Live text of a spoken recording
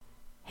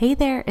Hey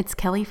there, it's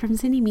Kelly from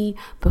Zynnyme.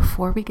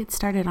 Before we get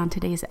started on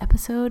today's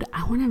episode,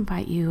 I want to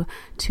invite you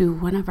to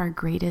one of our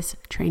greatest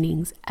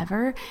trainings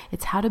ever.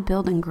 It's how to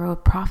build and grow a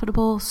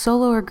profitable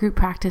solo or group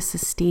practice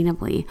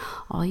sustainably.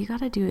 All you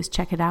got to do is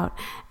check it out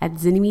at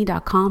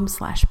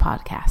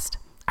zynnyme.com/podcast.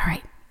 All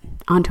right,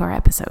 on to our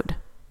episode.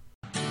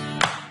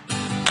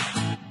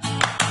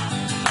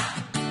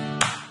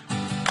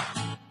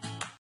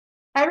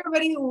 Hi,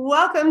 everybody.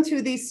 Welcome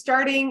to the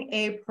Starting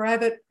a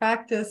Private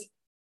Practice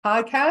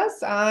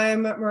podcast.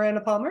 I'm Miranda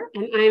Palmer.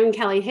 And I'm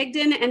Kelly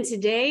Higdon. And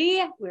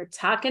today we're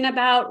talking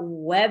about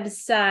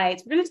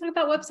websites. We're going to talk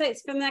about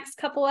websites for the next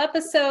couple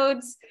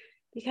episodes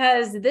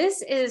because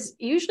this is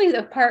usually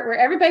the part where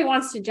everybody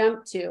wants to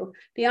jump to.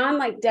 Beyond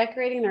like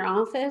decorating their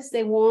office,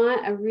 they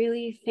want a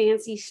really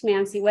fancy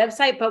schmancy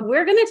website. But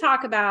we're going to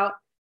talk about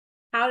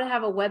how to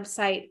have a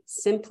website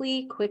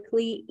simply,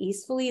 quickly,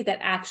 easily that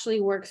actually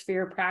works for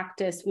your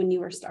practice when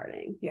you are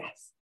starting.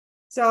 Yes.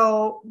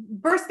 So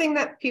first thing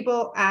that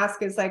people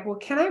ask is like, well,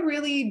 can I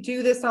really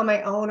do this on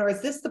my own? Or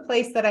is this the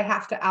place that I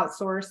have to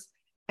outsource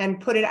and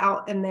put it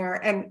out in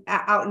there and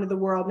out into the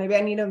world? Maybe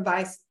I need to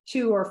invest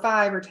 $2,000 or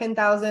 $5,000 or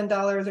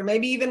 $10,000, or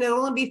maybe even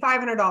it'll only be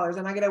 $500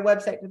 and I get a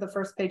website to the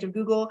first page of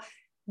Google.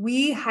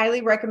 We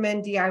highly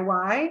recommend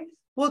DIY.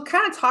 We'll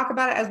kind of talk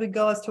about it as we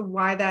go as to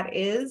why that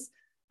is.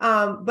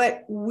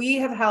 But we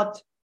have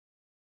helped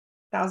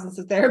thousands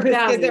of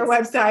therapists get their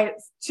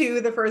websites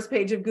to the first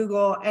page of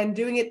Google and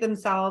doing it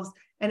themselves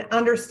and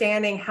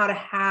understanding how to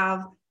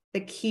have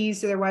the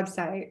keys to their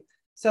website.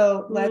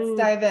 So let's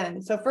dive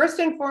in. So first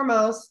and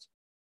foremost,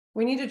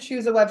 we need to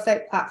choose a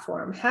website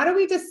platform. How do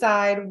we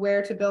decide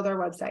where to build our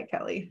website,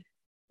 Kelly?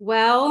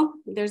 Well,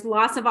 there's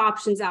lots of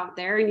options out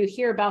there and you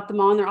hear about them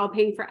all and they're all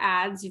paying for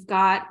ads. You've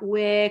got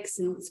Wix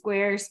and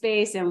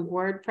Squarespace and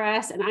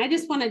WordPress. And I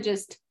just want to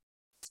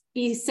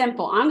be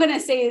simple. I'm going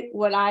to say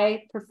what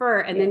I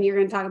prefer, and then you're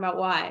going to talk about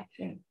why.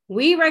 Yeah.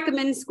 We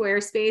recommend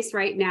Squarespace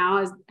right now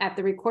as at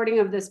the recording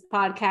of this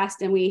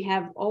podcast, and we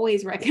have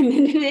always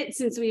recommended it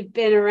since we've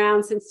been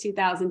around since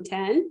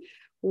 2010.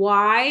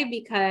 Why?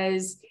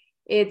 Because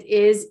it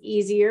is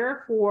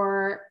easier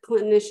for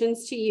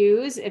clinicians to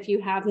use if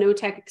you have no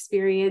tech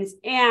experience.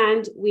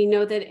 And we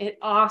know that it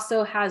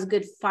also has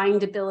good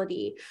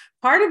findability.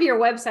 Part of your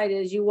website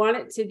is you want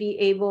it to be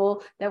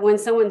able that when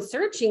someone's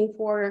searching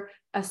for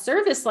a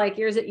service like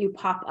yours that you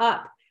pop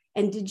up.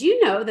 And did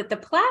you know that the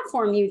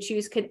platform you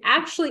choose could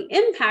actually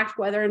impact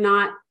whether or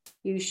not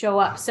you show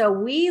up? So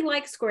we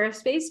like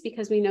Squarespace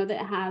because we know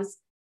that it has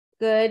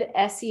good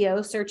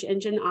SEO, search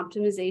engine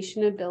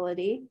optimization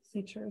ability.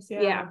 Features.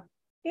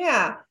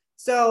 Yeah.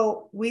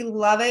 So we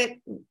love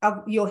it.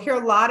 You'll hear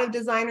a lot of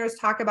designers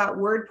talk about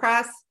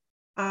WordPress,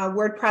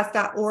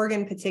 WordPress.org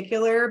in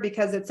particular,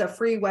 because it's a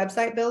free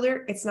website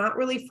builder. It's not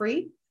really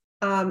free,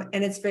 and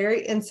it's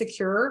very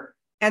insecure.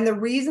 And the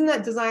reason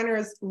that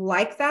designers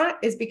like that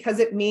is because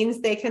it means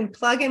they can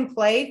plug and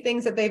play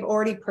things that they've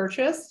already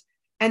purchased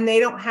and they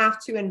don't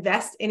have to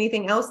invest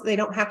anything else. They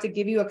don't have to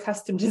give you a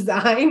custom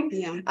design.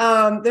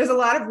 Yeah. There's a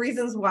lot of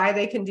reasons why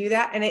they can do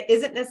that. And it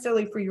isn't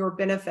necessarily for your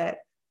benefit.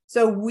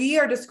 So we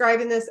are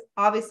describing this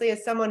obviously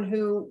as someone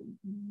who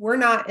we're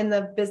not in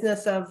the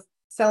business of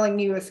selling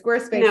you a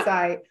Squarespace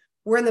site.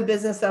 We're in the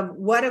business of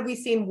what have we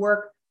seen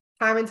work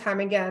time and time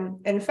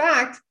again. In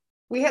fact,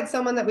 we had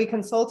someone that we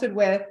consulted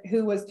with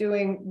who was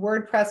doing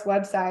WordPress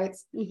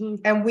websites. Mm-hmm.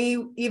 And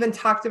we even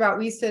talked about,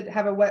 we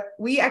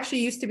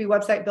actually used to be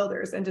website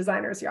builders and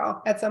designers,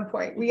 y'all, at some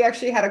point. We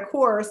actually had a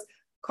course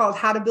called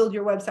How to Build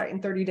Your Website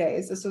in 30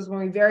 Days. This was when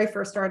we very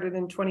first started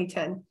in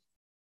 2010.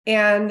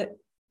 And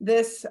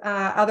this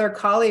other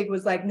colleague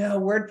was like, no,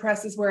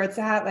 WordPress is where it's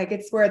at. Like,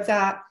 it's where it's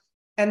at.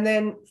 And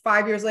then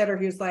 5 years later,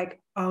 he was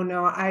like, oh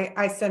no,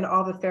 I send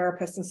all the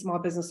therapists and small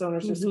business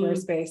owners to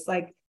Squarespace.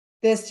 Like,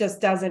 this just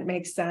doesn't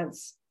make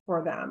sense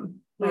for them.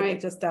 Like,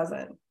 It just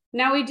doesn't.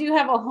 Now, we do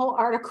have a whole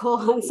article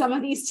on some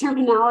of these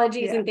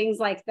terminologies and things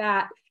like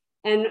that.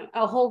 And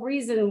a whole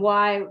reason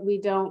why we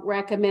don't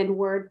recommend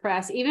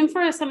WordPress, even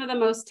for some of the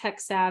most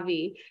tech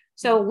savvy.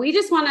 So we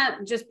just want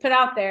to just put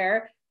out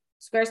there,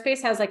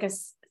 Squarespace has like a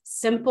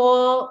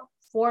simple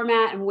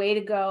format and way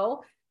to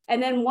go.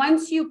 And then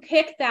once you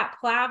pick that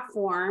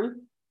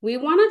platform, we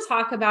want to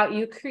talk about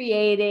you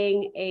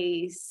creating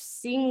a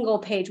single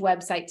page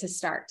website to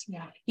start.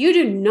 Yeah. You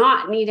do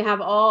not need to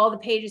have all the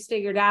pages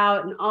figured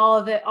out and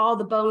all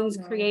the bones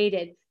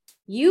created.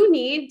 You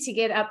need to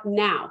get up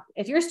now.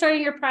 If you're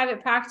starting your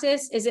private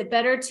practice, is it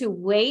better to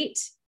wait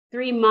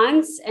 3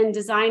 months and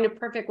design a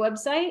perfect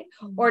website,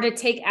 or to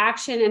take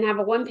action and have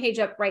a one page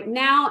up right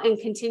now and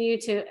continue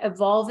to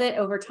evolve it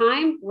over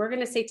time? We're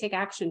going to say take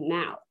action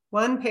now.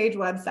 One page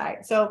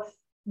website. So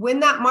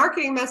when that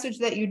marketing message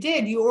that you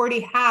did, you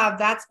already have,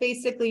 that's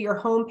basically your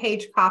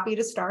homepage copy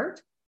to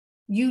start.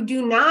 You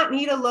do not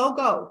need a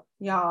logo,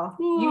 y'all.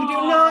 Aww. You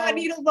do not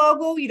need a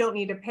logo. You don't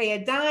need to pay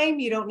a dime.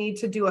 You don't need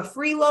to do a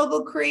free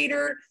logo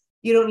creator.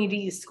 You don't need to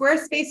use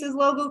Squarespace's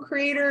logo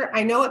creator.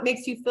 I know it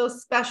makes you feel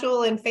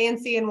special and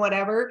fancy and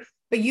whatever,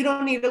 but you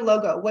don't need a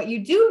logo. What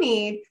you do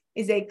need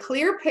is a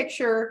clear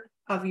picture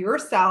of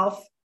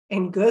yourself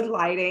in good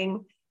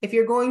lighting If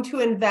you're going to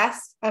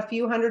invest a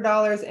few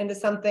 $100s into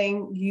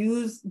something,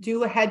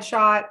 do a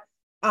headshot.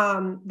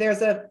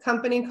 There's a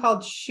company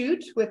called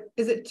Shoot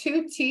is it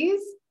 2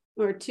 T's?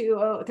 Or 3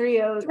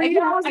 O's. I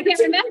can't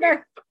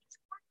remember.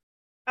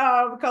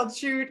 Called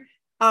Shoot.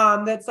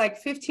 That's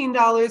like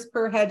 $15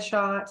 per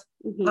headshot,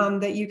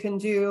 that you can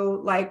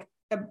do, like,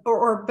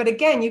 but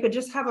again, you could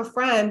just have a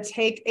friend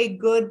take a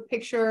good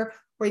picture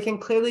where you can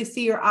clearly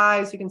see your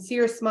eyes, you can see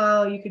your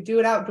smile, you could do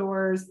it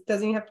outdoors,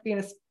 doesn't even have to be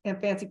in a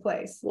fancy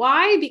place.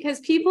 Why?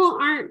 Because people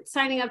aren't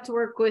signing up to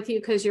work with you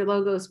because your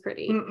logo is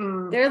pretty.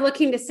 They're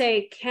looking to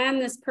say, can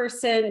this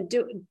person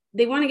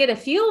they want to get a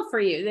feel for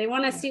you. They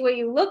want to see what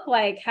you look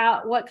like,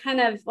 what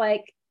kind of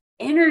like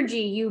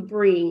energy you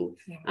bring.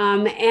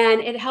 And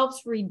it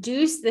helps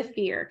reduce the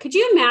fear. Could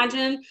you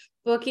imagine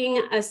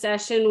booking a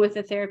session with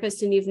a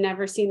therapist and you've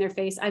never seen their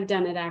face? I've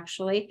done it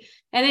actually.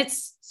 And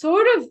it's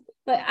sort of,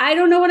 but I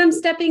don't know what I'm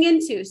stepping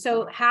into.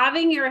 So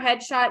having your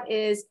headshot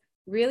is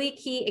really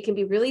key. It can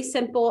be really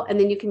simple, and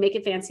then you can make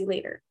it fancy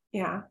later.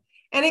 Yeah.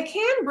 And it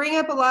can bring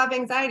up a lot of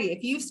anxiety.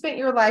 If you've spent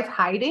your life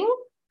hiding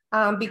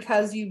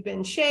because you've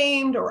been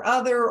shamed or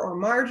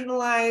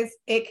marginalized,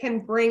 it can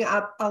bring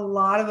up a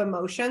lot of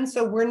emotion.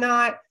 So we're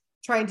not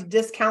trying to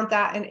discount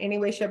that in any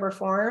way, shape, or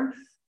form,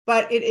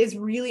 but it is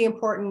really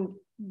important.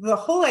 The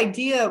whole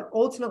idea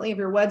ultimately of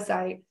your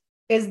website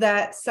is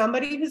that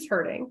somebody who's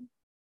hurting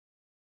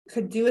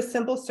could do a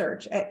simple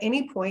search at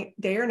any point,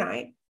 day or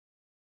night,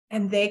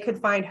 and they could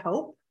find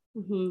hope.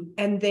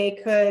 And they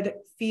could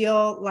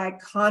feel like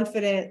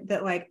confident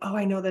that like, oh,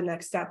 I know the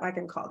next step. I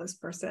can call this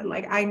person.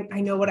 Like, I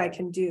know what I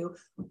can do.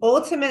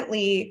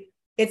 Ultimately,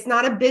 it's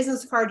not a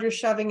business card you're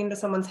shoving into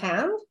someone's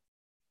hand.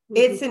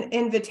 It's an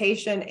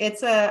invitation.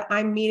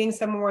 I'm meeting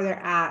someone where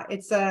they're at.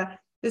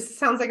 This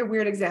sounds like a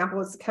weird example.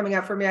 It's coming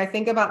up for me. I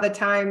think about the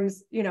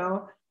times,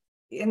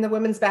 in the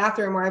women's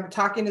bathroom where I'm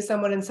talking to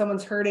someone and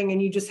someone's hurting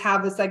and you just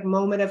have this like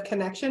moment of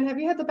connection. Have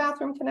you had the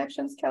bathroom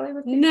connections, Kelly?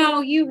 No,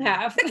 you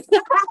have.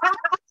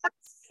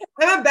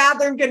 I'm a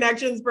bathroom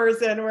connections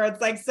person where it's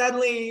like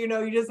suddenly,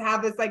 you just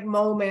have this like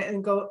moment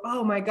and go,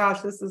 oh my gosh,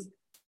 this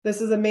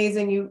is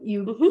amazing.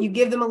 You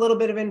give them a little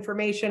bit of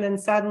information and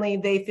suddenly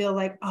they feel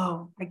like,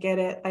 oh, I get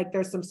it. Like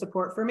there's some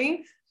support for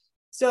me.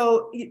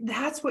 So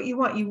that's what you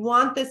want. You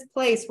want this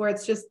place where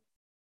it's just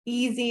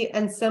easy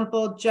and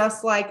simple,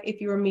 just like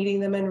if you were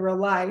meeting them in real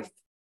life,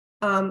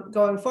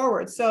 going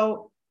forward.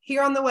 So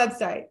here on the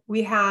website,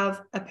 we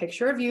have a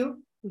picture of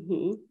you.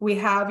 We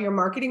have your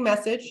marketing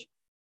message.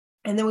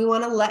 And then we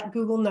want to let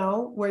Google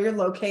know where you're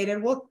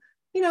located. We'll,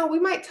 we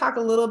might talk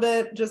a little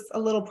bit, just a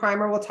little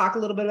primer. We'll talk a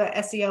little bit about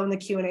SEO in the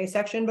Q&A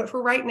section. But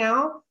for right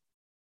now,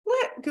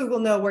 let Google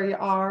know where you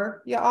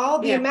are.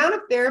 The amount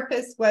of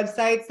therapist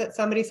websites that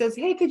somebody says,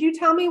 hey, could you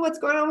tell me what's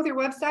going on with your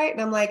website?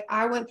 And I'm like,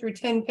 I went through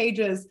 10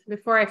 pages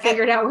before I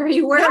figured out where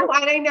you were. No,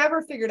 and I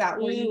never figured out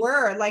where you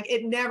were. Like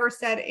it never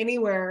said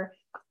anywhere.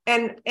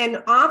 And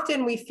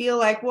often we feel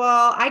like,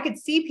 well, I could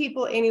see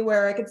people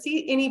anywhere. I could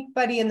see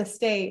anybody in the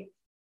state.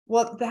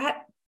 Well,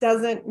 that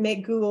doesn't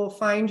make Google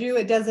find you.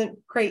 It doesn't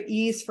create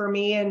ease for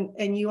me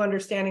and you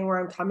understanding where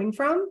I'm coming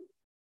from.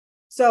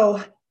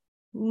 So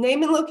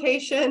name and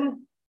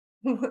location,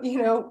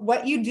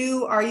 what you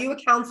do. Are you a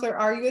counselor?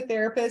 Are you a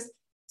therapist?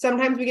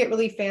 Sometimes we get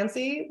really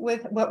fancy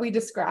with what we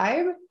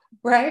describe,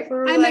 right?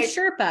 I'm a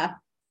Sherpa.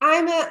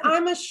 I'm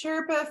a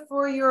Sherpa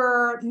for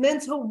your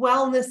mental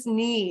wellness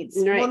needs.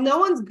 Right. Well, no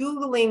one's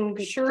Googling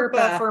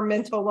Sherpa for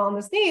mental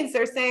wellness needs.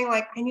 They're saying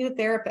like, I need a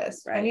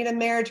therapist. Right. I need a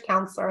marriage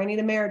counselor. I need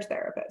a marriage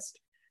therapist.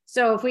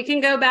 So if we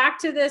can go back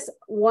to this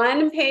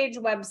one-page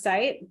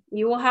website,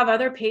 you will have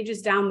other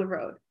pages down the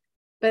road.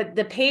 But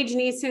the page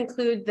needs to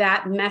include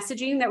that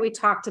messaging that we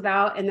talked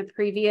about in the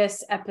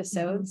previous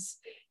episodes.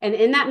 And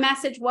in that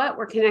message,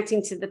 we're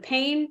connecting to the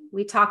pain.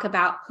 We talk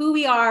about who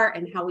we are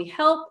and how we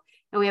help.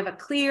 And we have a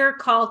clear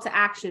call to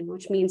action,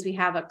 which means we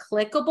have a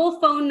clickable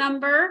phone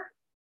number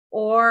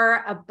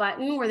or a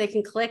button where they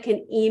can click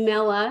and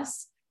email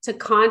us to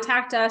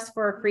contact us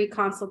for a free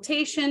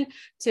consultation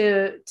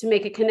to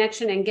make a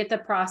connection and get the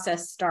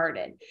process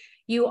started.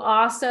 You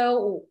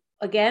also,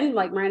 again,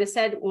 like Miranda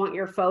said, want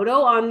your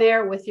photo on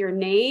there with your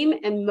name.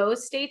 And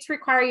most states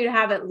require you to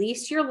have at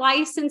least your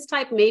license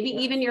type, maybe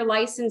even your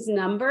license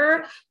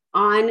number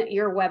on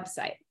your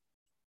website.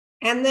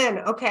 And then,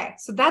 okay,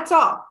 so that's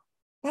all.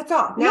 That's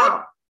all.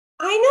 Now,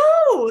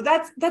 I know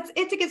that's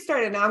it to get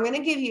started. Now I'm going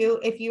to give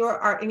you, if you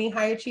are any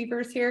high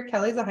achievers here,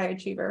 Kelly's a high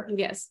achiever.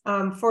 Yes.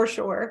 For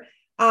sure.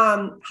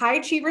 High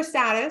achiever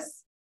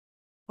status.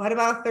 What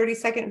about a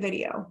 30-second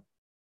video?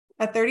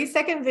 A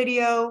 30-second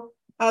video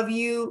of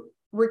you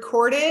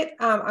record it.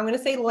 I'm going to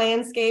say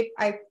landscape.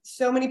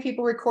 So many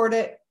people record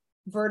it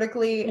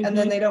vertically and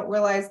then they don't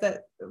realize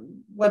that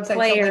websites don't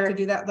like to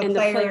do that. The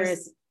player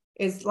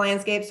is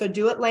landscape. So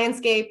do it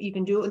landscape. You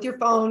can do it with your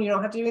phone. You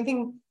don't have to do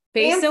anything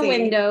Face fancy. a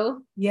window.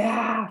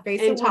 Yeah. Face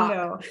a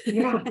window.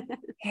 Yeah.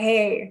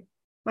 Hey,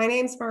 my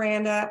name's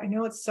Miranda. I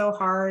know it's so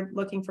hard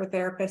looking for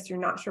therapists. You're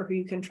not sure who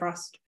you can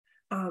trust.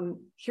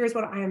 Here's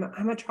what I am.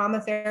 I'm a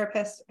trauma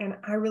therapist, and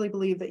I really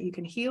believe that you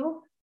can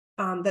heal,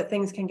 that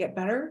things can get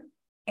better.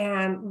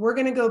 And we're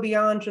going to go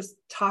beyond just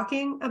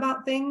talking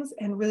about things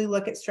and really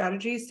look at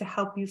strategies to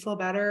help you feel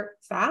better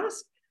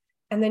fast.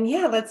 And then,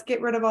 yeah, let's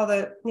get rid of all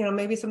the,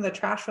 maybe some of the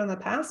trash from the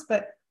past.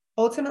 But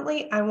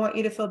ultimately, I want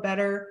you to feel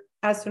better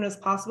as soon as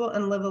possible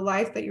and live a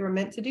life that you were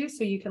meant to do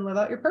so you can live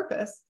out your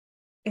purpose.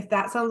 If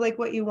that sounds like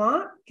what you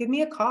want, give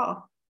me a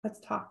call. Let's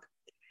talk.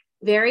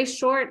 Very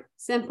short,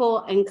 simple,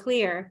 and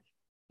clear.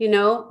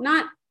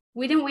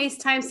 We didn't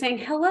waste time saying,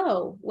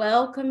 hello,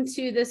 welcome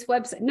to this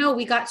website. No,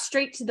 we got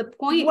straight to the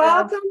point.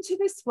 Welcome to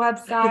this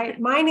website.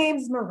 My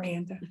name's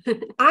Miranda.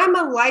 I'm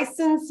a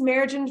licensed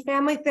marriage and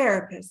family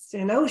therapist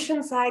in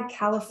Oceanside,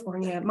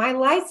 California. My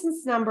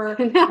license number,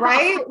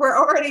 right? We're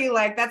already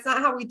like, that's not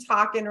how we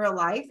talk in real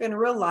life. In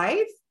real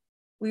life,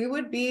 we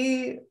would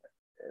be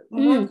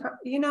more,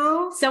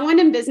 Someone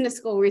in business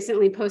school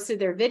recently posted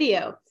their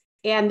video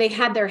and they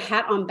had their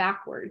hat on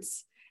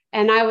backwards.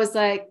 And I was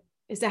like,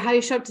 is that how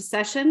you show up to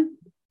session?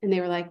 And they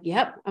were like,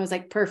 yep. I was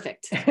like,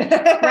 perfect.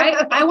 Right.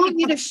 I want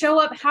you to show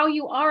up how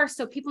you are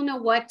so people know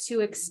what to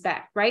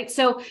expect. Right.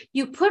 So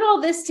you put all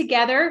this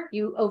together,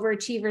 you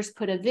overachievers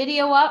put a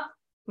video up,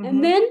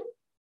 and then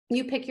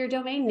you pick your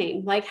domain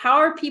name. Like, what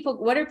are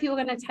people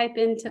going to type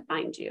in to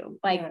find you?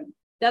 Like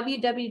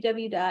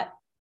www.com.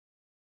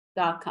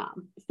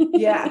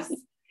 Yes.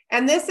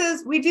 And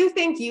we do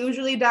think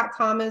usually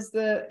 .com is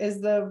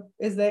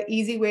the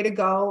easy way to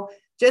go.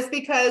 Just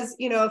because,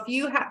 if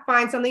you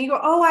find something, you go,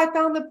 oh, I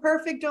found the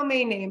perfect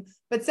domain name,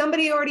 but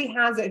somebody already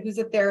has it who's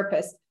a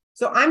therapist.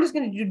 So I'm just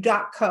going to do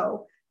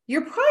 .co.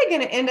 You're probably going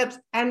to end up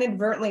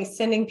inadvertently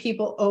sending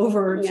people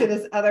over to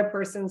this other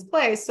person's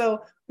place.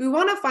 So we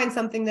want to find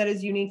something that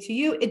is unique to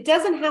you. It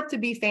doesn't have to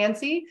be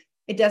fancy.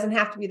 It doesn't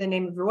have to be the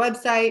name of your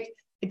website.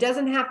 It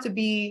doesn't have to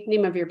be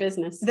name of your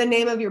business. The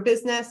name of your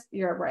business.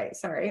 You're right.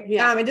 Sorry.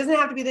 Yeah. It doesn't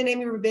have to be the name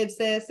of your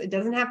business. It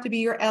doesn't have to be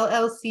your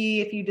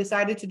LLC if you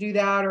decided to do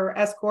that, or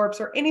S Corps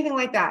or anything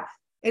like that.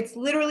 It's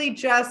literally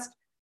just,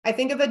 I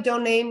think of a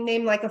domain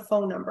name like a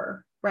phone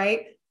number,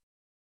 right?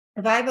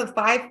 If I have a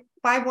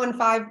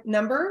 515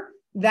 number,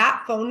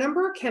 that phone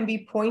number can be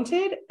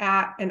pointed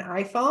at an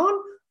iPhone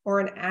or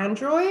an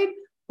Android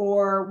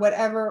or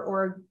whatever,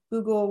 or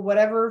Google,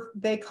 whatever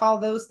they call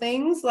those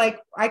things. Like,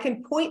 I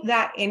can point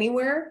that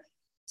anywhere.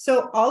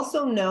 So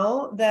also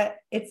know that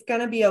it's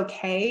going to be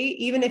okay.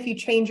 Even if you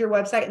change your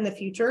website in the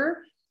future,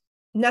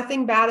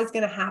 nothing bad is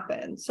going to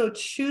happen. So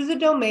choose a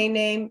domain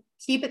name,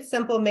 keep it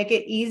simple, make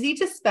it easy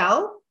to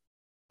spell,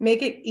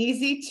 make it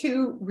easy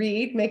to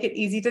read, make it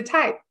easy to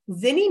type.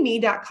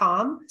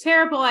 Zynnyme.com.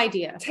 Terrible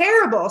idea.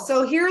 Terrible.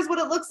 So here's what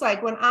it looks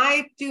like when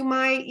I do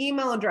my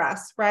email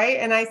address, right?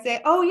 And I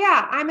say, oh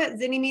yeah, I'm at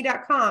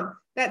zynnyme.com.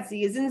 That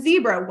Z is in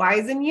zebra, Y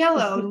is in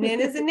yellow,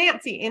 N is in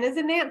Nancy, N is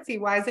in Nancy,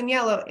 Y is in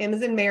yellow, M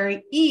is in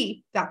Mary,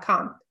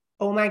 E.com.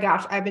 Oh my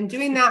gosh, I've been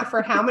doing that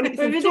for how many?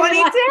 Since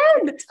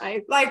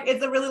 2010. Like,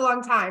 it's a really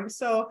long time.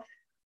 So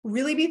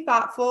really be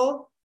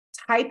thoughtful.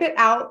 Type it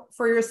out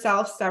for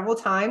yourself several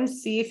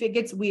times. See if it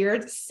gets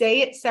weird.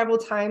 Say it several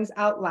times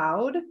out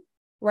loud,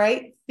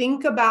 right?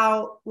 Think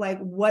about like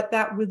what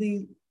that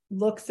really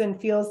looks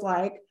and feels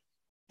like.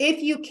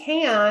 If you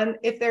can,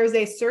 if there's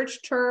a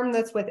search term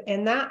that's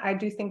within that, I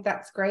do think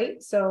that's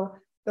great. So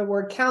the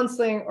word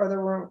counseling or the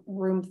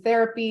room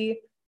therapy.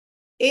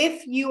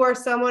 If you are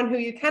someone who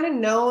you kind of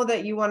know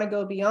that you want to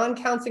go beyond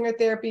counseling or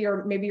therapy,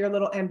 or maybe you're a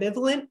little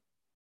ambivalent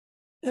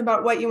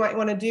about what you might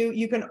want to do,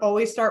 you can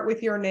always start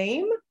with your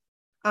name,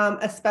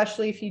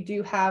 especially if you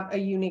do have a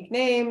unique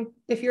name.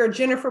 If you're a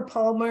Jennifer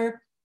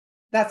Palmer,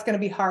 that's going to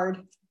be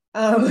hard.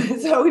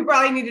 So we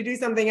probably need to do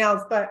something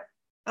else, but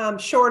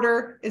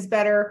shorter is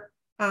better.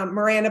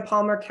 Miranda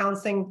Palmer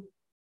Counseling,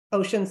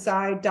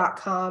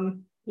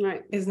 Oceanside.com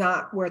is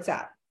not where it's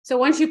at. So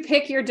once you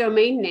pick your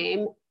domain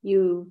name,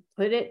 you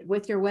put it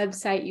with your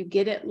website, you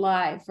get it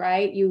live,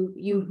 right?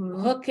 You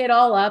hook it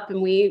all up,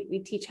 and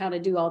we teach how to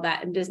do all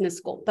that in business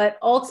school. But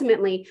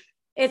ultimately,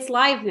 it's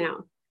live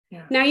now.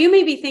 Yeah. Now you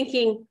may be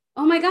thinking,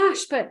 oh my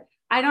gosh, but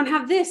I don't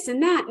have this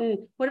and that. And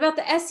what about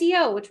the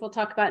SEO, which we'll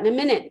talk about in a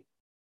minute?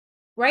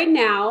 Right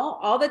now,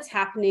 all that's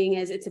happening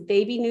is it's a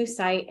baby new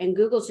site, and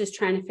Google's just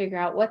trying to figure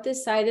out what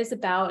this site is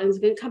about, and it's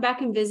going to come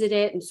back and visit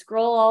it and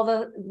scroll all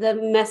the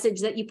message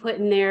that you put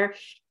in there.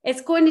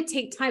 It's going to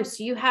take time.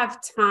 So you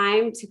have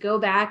time to go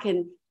back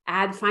and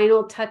add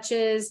final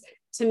touches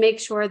to make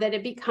sure that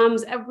it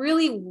becomes a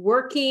really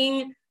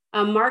working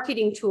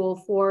marketing tool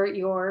for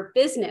your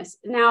business.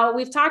 Now,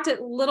 we've talked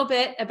a little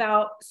bit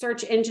about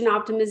search engine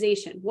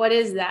optimization. What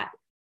is that?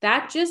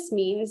 That just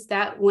means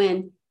that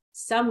when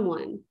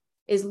someone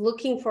is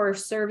looking for a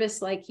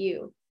service like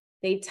you,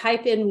 they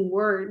type in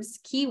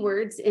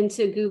keywords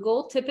into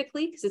Google,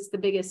 typically, because it's the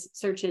biggest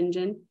search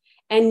engine,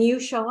 and you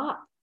show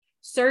up.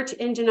 Search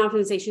engine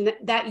optimization,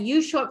 that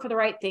you show up for the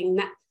right thing.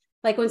 That,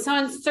 like when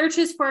someone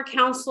searches for a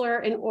counselor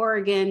in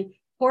Oregon,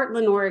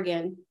 Portland,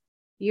 Oregon,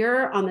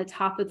 you're on the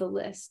top of the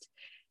list.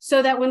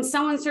 So that when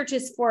someone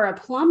searches for a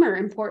plumber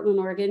in Portland,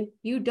 Oregon,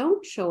 you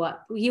don't show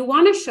up. You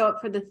want to show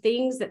up for the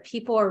things that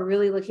people are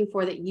really looking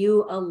for, that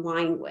you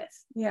align with.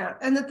 Yeah.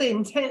 And that the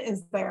intent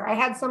is there. I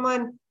had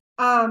someone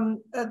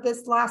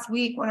This last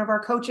week, one of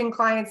our coaching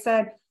clients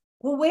said,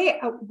 well, wait,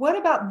 what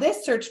about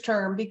this search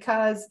term?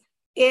 Because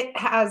it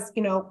has,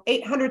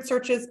 800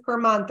 searches per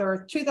month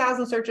or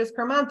 2,000 searches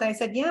per month. I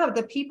said, yeah,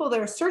 the people that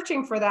are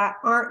searching for that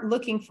aren't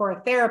looking for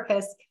a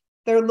therapist.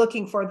 They're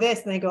looking for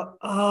this. And they go,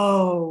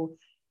 oh,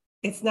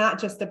 it's not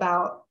just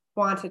about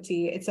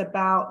quantity. It's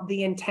about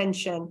the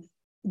intention.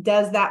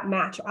 Does that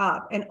match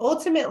up? And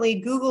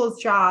ultimately,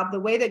 Google's job, the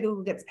way that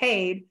Google gets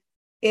paid,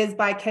 is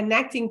by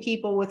connecting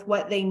people with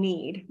what they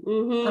need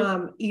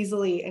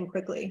easily and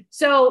quickly.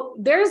 So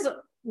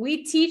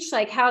we teach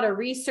like how to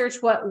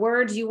research what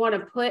words you want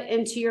to put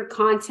into your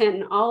content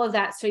and all of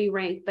that so you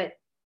rank, but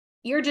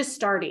you're just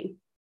starting.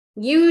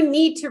 You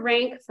need to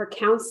rank for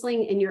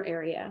counseling in your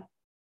area,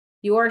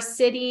 your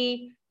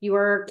city,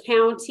 your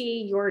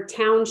county, your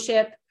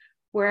township,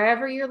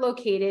 wherever you're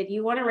located.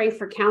 You want to rank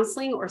for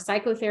counseling or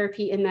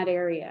psychotherapy in that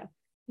area.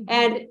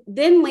 And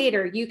then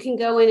later you can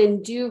go in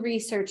and do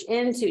research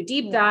into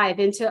deep dive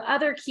into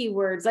other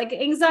keywords like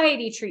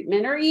anxiety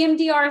treatment or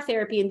EMDR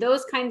therapy and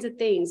those kinds of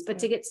things. But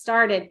to get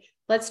started,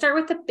 let's start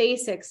with the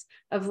basics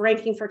of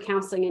ranking for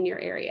counseling in your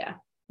area.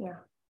 Yeah.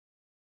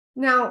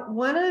 Now,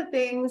 one of the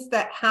things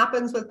that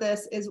happens with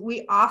this is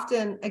we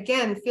often,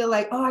 again, feel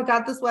like, oh, I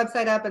got this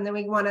website up, and then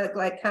we want to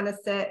like kind of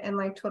sit and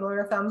like twiddle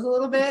our thumbs a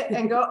little bit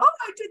and go, oh,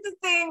 I did the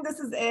thing. This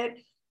is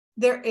it.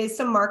 There is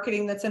some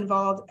marketing that's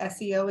involved.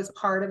 SEO is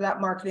part of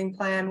that marketing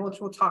plan, which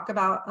we'll talk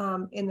about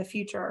in the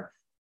future.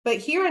 But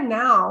here and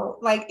now,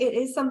 like, it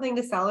is something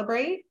to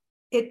celebrate.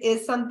 It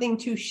is something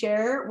to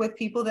share with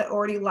people that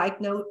already like,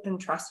 know, and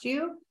trust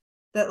you.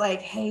 That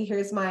like, hey,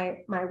 here's my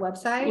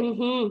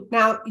website.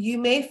 Now, you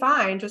may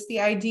find just the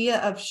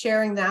idea of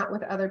sharing that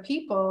with other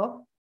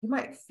people, you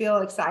might feel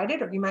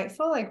excited, or you might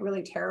feel like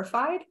really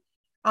terrified.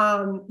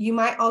 You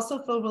might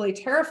also feel really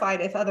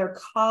terrified if other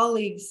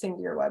colleagues sing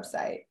to your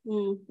website.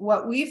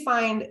 What we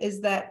find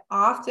is that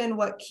often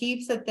what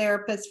keeps a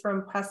therapist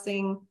from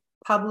pressing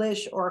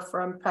publish or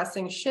from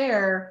pressing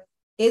share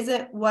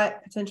isn't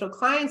what potential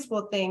clients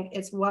will think,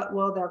 it's what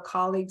will their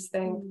colleagues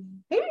think.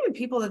 Maybe even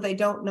people that they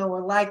don't know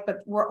or like, but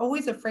we're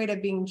always afraid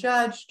of being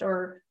judged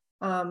or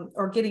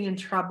getting in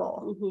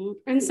trouble.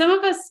 And some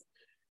of us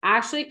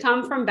actually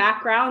come from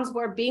backgrounds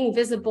where being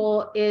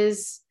visible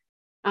is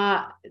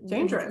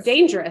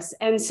dangerous.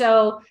 And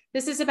so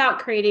this is about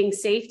creating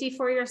safety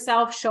for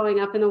yourself, showing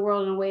up in the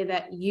world in a way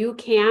that you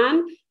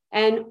can,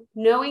 and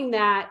knowing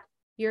that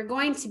you're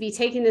going to be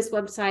taking this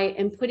website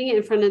and putting it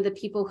in front of the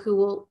people who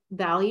will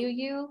value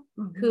you,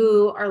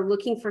 who are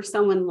looking for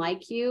someone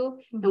like you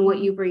and what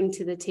you bring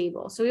to the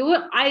table.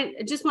 So I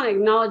just want to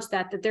acknowledge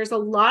that there's a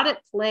lot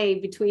at play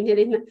between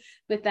hitting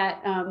with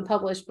that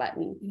publish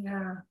button.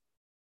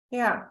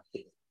 Yeah.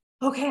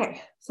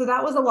 Okay. So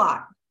that was a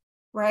lot.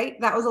 Right?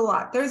 That was a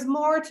lot. There's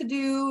more to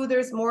do.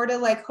 There's more to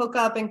like hook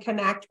up and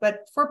connect.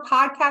 But for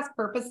podcast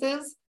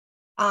purposes,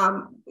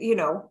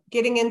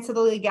 getting into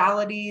the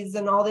legalities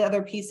and all the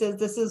other pieces,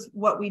 this is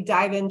what we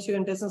dive into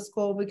in business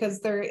school, because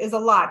there is a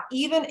lot.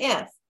 Even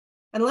if,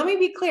 and let me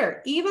be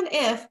clear, even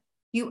if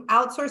you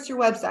outsource your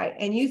website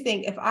and you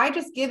think, if I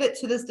just give it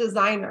to this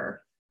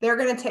designer, they're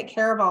going to take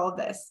care of all of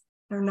this.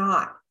 They're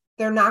not.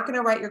 They're not going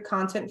to write your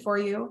content for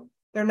you.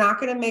 They're not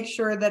going to make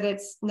sure that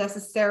it's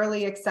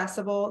necessarily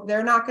accessible.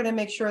 They're not going to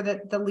make sure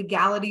that the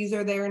legalities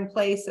are there in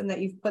place and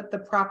that you've put the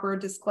proper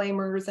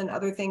disclaimers and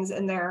other things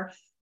in there.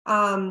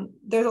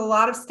 There's a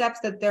lot of steps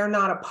that they're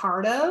not a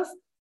part of,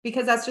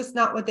 because that's just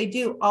not what they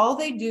do. All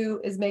they do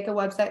is make a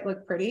website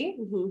look pretty.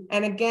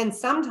 And again,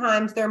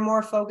 sometimes they're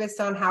more focused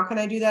on how can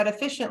I do that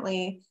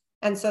efficiently?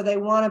 And so they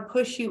want to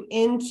push you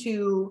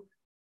into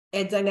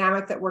a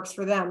dynamic that works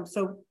for them.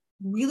 So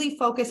really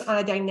focus on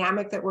a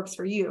dynamic that works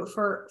for you.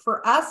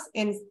 For us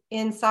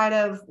inside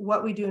of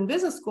what we do in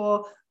business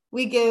school,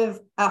 we give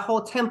a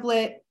whole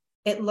template.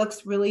 It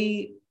looks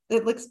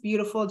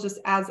beautiful just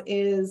as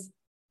is.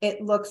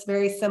 It looks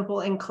very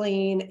simple and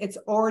clean. It's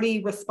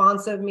already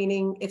responsive,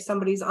 meaning if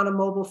somebody's on a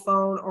mobile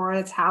phone or on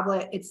a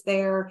tablet, it's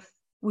there.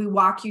 We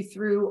walk you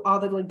through all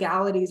the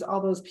legalities,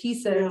 all those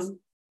pieces.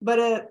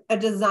 But a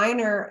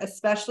designer,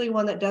 especially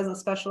one that doesn't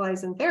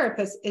specialize in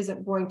therapists,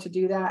 isn't going to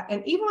do that.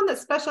 And even one that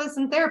specializes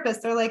in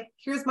therapists, they're like,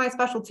 here's my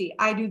specialty.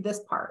 I do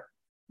this part.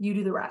 You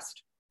do the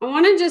rest. I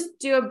want to just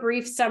do a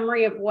brief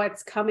summary of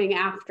what's coming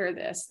after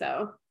this,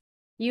 though.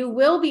 You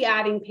will be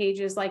adding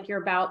pages like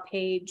your about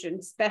page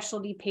and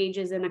specialty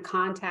pages and a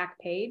contact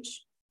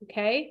page.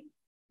 Okay.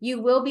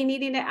 You will be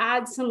needing to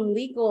add some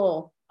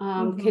legal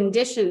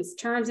conditions,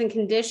 terms and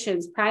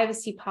conditions,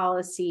 privacy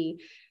policy,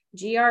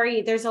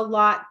 GRE. There's a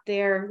lot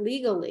there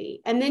legally.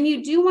 And then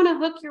you do want to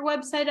hook your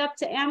website up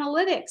to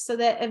analytics so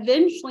that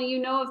eventually you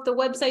know if the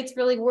website's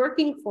really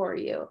working for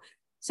you.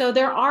 So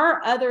there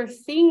are other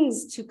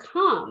things to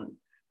come.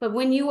 But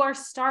when you are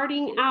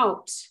starting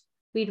out,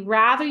 we'd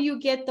rather you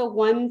get the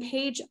one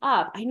page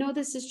up. I know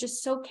this is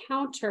just so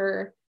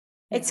counter.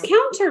 It's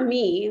counter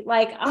me.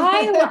 Like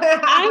I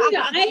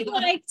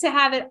like to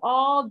have it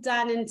all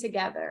done and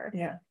together.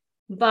 Yeah.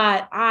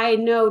 But I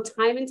know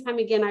time and time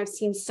again, I've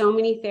seen so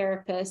many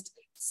therapists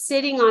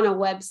sitting on a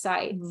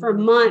website for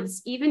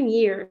months, even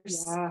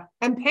years. Yeah.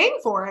 And paying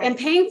for it.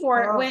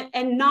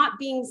 And not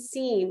being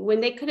seen when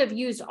they could have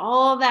used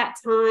all that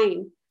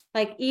time.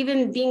 Like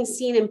even being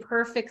seen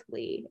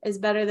imperfectly is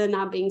better than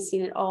not being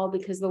seen at all,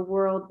 because the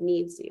world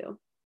needs you.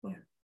 Yeah.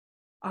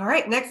 All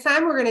right. Next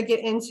time we're going to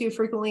get into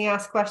frequently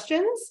asked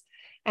questions.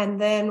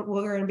 And then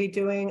we're going to be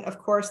doing, of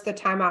course, the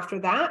time after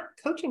that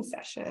coaching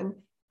session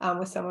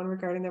with someone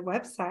regarding their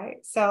website.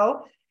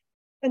 So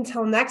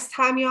until next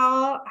time,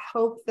 y'all, I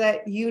hope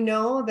that you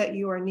know that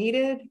you are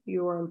needed.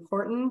 You are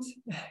important.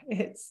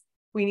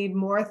 We need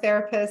more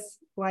therapists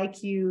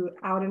like you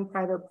out in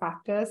private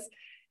practice.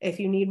 If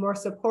you need more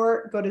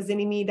support, go to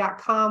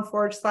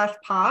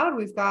zynnyme.com/pod.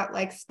 We've got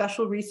like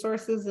special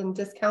resources and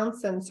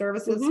discounts and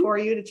services for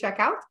you to check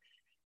out.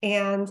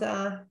 And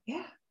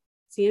yeah,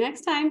 see you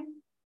next time.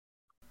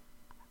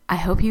 I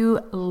hope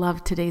you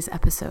loved today's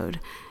episode.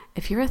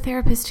 If you're a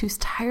therapist who's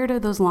tired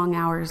of those long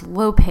hours,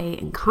 low pay,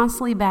 and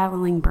constantly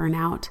battling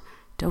burnout,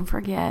 don't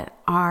forget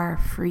our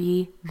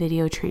free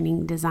video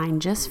training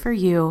designed just for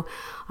you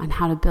on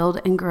how to build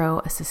and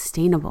grow a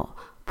sustainable,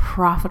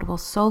 profitable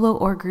solo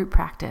or group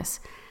practice.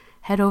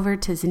 Head over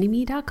to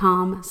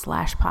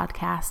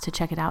zynnyme.com/podcast to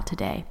check it out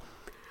today.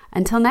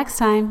 Until next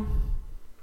time.